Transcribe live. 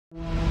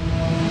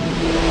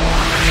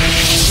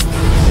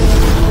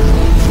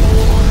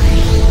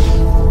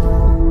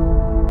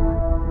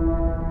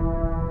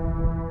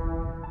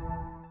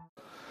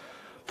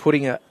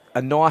putting a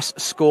nice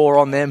score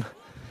on them.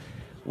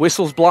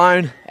 Whistle's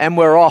blown and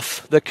we're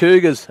off. The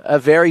Cougars, a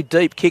very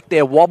deep kick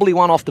there. Wobbly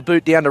one off the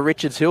boot down to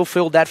Richards. He'll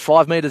fill that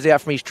 5 metres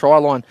out from his try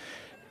line.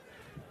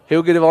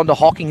 He'll get it on to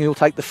Hocking. He'll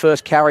take the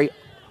first carry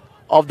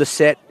of the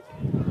set.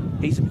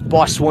 He's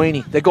by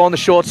Sweeney. They go on the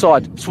short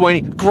side.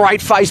 Sweeney,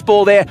 great face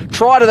ball there.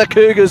 Try to the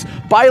Cougars.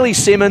 Bailey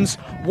Simmons,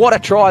 what a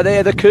try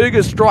there. The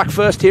Cougars strike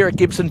first here at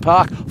Gibson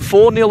Park.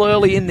 4-0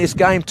 early in this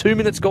game. 2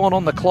 minutes gone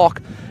on the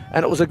clock.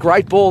 And it was a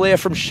great ball there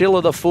from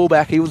Schiller, the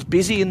fullback. He was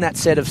busy in that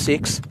set of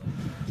 6.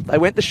 They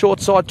went the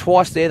short side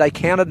twice there. They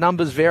counted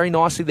numbers very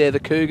nicely there, the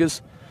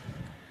Cougars.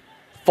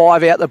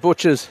 5 out the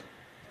Butchers.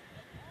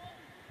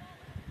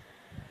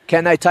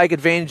 Can they take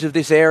advantage of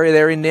this area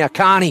they're in now?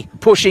 Carney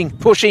pushing,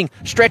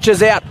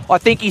 stretches out. I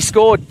think he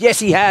scored. Yes,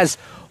 he has.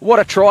 What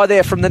a try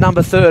there from the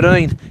number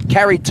 13.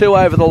 Carried 2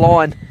 over the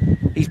line.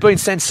 He's been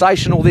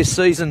sensational this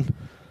season,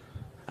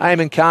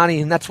 Eamon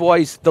Carney, and that's why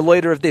he's the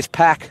leader of this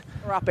pack.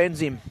 Upends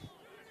him.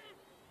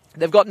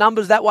 They've got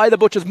numbers that way, the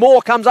Butchers.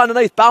 Moore comes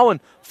underneath. Bowen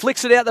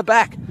flicks it out the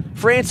back.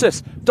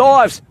 Francis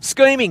dives,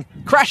 scheming,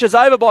 crashes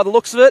over by the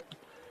looks of it.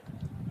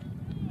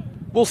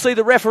 We'll see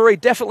the referee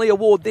definitely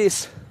award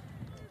this.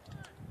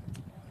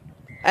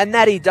 And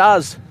that he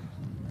does.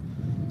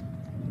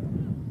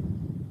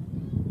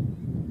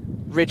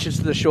 Richards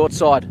to the short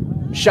side.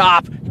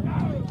 Sharp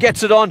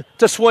gets it on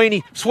to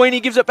Sweeney. Sweeney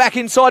gives it back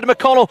inside to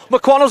McConnell.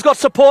 McConnell's got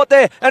support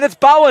there, and it's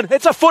Bowen.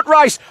 It's a foot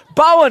race.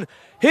 Bowen,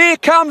 here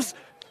comes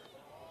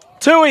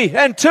Tui,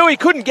 and Tui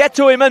couldn't get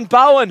to him, and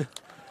Bowen.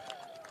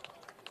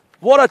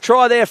 What a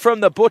try there from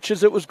the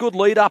Butchers. It was good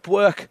lead-up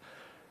work.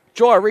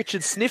 Jai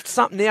Richards sniffed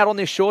something out on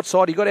this short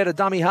side. He got out of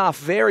dummy half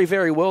very,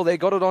 very well there.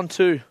 Got it on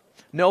to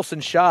Nelson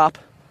Sharp.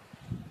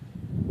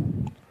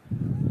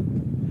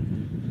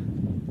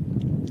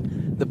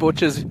 The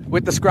Butchers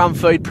with the scrum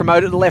feed,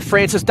 promoted to the left.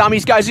 Francis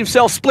dummies, goes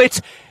himself,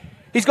 splits.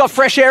 He's got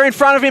fresh air in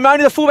front of him.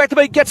 Only the fullback to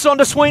beat, gets on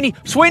to Sweeney.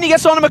 Sweeney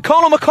gets on to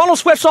McConnell. McConnell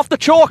sweeps off the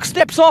chalk,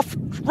 steps off,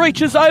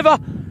 reaches over.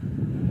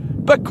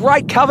 But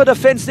great cover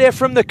defence there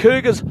from the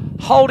Cougars,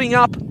 holding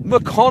up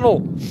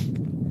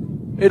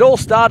McConnell. It all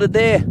started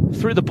there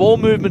through the ball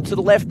movement to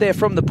the left there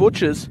from the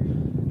Butchers.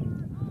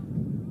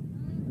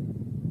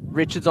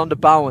 Richards on to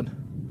Bowen.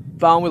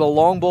 Bowen with a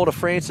long ball to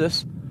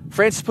Francis.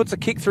 Francis puts a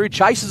kick through,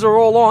 chases are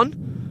all on.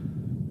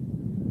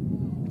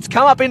 It's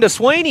come up into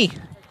Sweeney.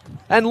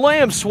 And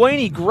Liam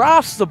Sweeney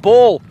grasps the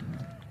ball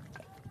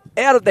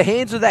out of the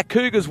hands of that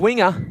Cougars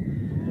winger.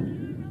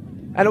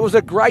 And it was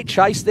a great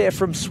chase there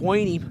from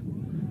Sweeney.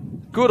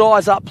 Good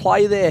eyes up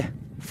play there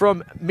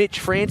from Mitch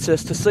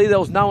Francis to see there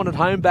was no one at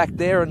home back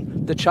there,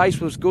 and the chase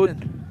was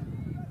good.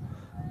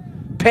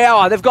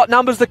 Power, they've got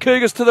numbers, the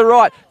Cougars to the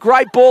right.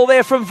 Great ball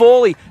there from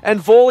Vorley, and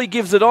Vorley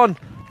gives it on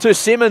to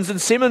Simmons, and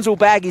Simmons will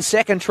bag his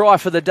second try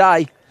for the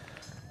day.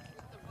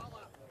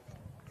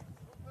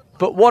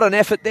 But what an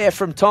effort there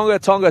from Tonga.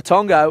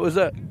 It was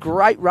a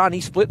great run.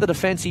 He split the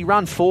defence. He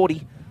run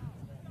 40.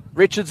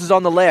 Richards is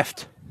on the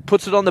left.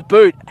 Puts it on the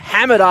boot.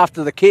 Hammered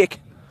after the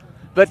kick.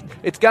 But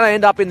it's going to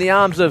end up in the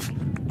arms of,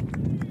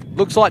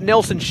 looks like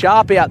Nelson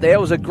Sharp out there. It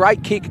was a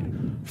great kick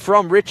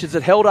from Richards.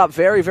 It held up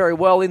very, very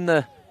well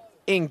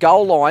in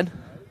goal line.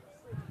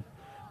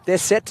 They're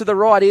set to the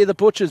right here, the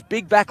Butchers.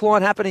 Big back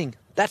line happening.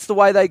 That's the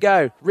way they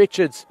go.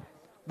 Richards.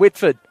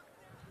 Whitford.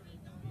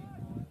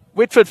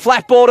 Whitford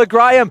flat ball to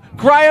Graham.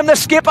 Graham, the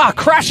skipper,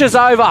 crashes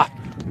over.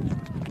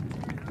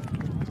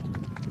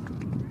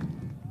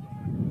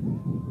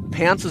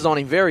 Pounces on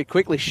him very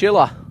quickly.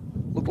 Schiller.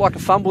 Looked like a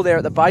fumble there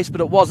at the base,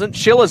 but it wasn't.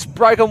 Schiller's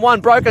broken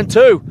 1, broken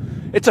 2.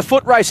 It's a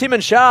foot race, him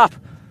and Sharp.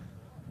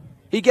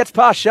 He gets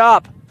past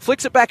Sharp.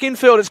 Flicks it back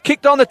infield. It's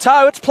kicked on the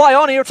toe. It's play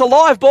on here. It's a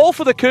live ball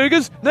for the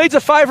Cougars. Needs a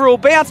favourable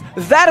bounce.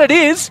 That it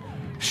is.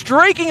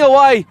 Streaking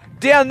away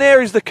down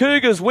there is the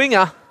Cougars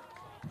winger.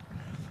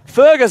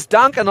 Fergus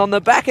Duncan on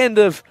the back end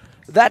of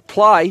that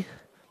play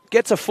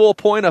gets a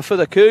 4-pointer for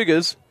the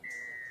Cougars.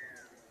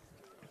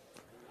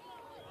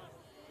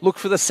 Look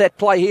for the set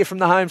play here from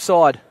the home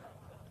side.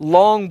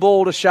 Long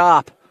ball to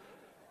Sharp.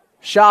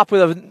 Sharp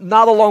with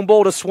another long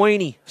ball to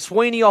Sweeney.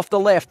 Sweeney off the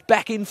left,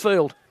 back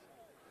infield.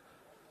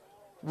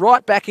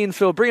 Right back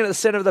infield, bringing it to the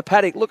centre of the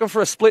paddock, looking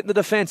for a split in the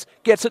defence.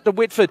 Gets it to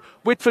Whitford.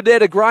 Whitford there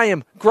to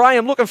Graham.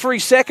 Graham looking for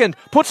his second.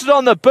 Puts it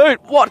on the boot.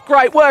 What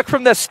great work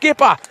from the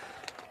skipper.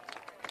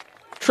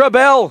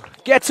 Trebell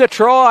gets a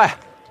try.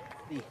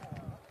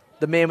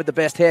 The man with the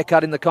best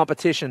haircut in the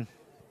competition.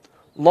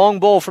 Long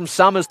ball from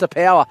Summers to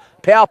Power.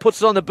 Power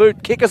puts it on the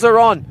boot. Kickers are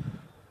on.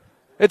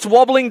 It's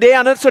wobbling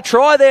down. It's a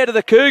try there to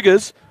the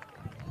Cougars.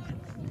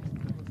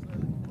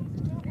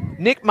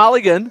 Nick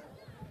Mulligan,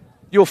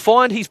 you'll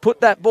find he's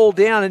put that ball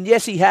down, and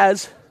yes, he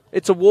has.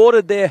 It's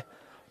awarded there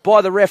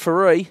by the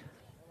referee.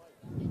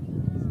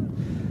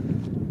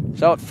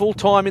 So at full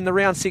time in the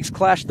round 6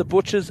 clash, the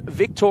Butchers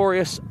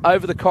victorious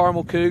over the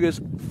Corrimal Cougars,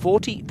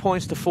 40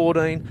 points to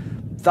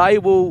 14. They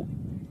will